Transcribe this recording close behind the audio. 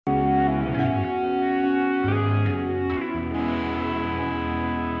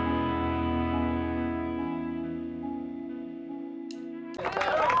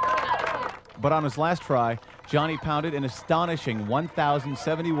But on his last try, Johnny pounded an astonishing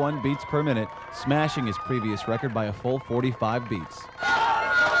 1,071 beats per minute, smashing his previous record by a full 45 beats.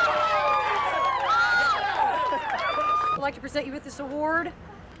 I'd like to present you with this award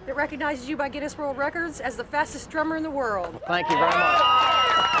that recognizes you by Guinness World Records as the fastest drummer in the world. Thank you very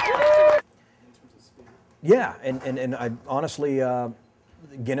much. Yeah, and I honestly,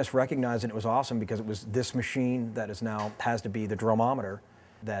 Guinness recognized it. It was awesome because it was this machine that is now has to be the drumometer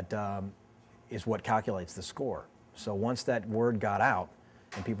that is what calculates the score. So once that word got out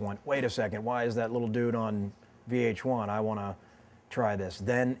and people went, wait a second, why is that little dude on VH1? I want to try this.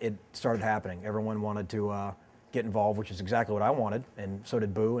 Then it started happening. Everyone wanted to get involved, which is exactly what I wanted, and so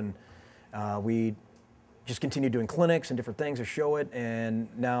did Boo. And we just continued doing clinics and different things to show it. And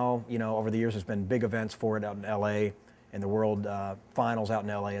now, you know, over the years, there's been big events for it out in LA, and the World Finals out in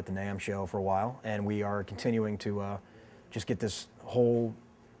LA at the NAMM show for a while. And we are continuing to just get this whole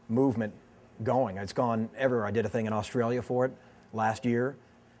movement going. It's gone everywhere. I did a thing in Australia for it last year,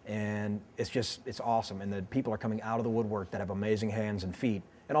 and it's awesome. And the people are coming out of the woodwork that have amazing hands and feet.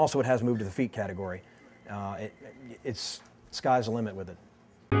 And also it has moved to the feet category. It's sky's the limit with it.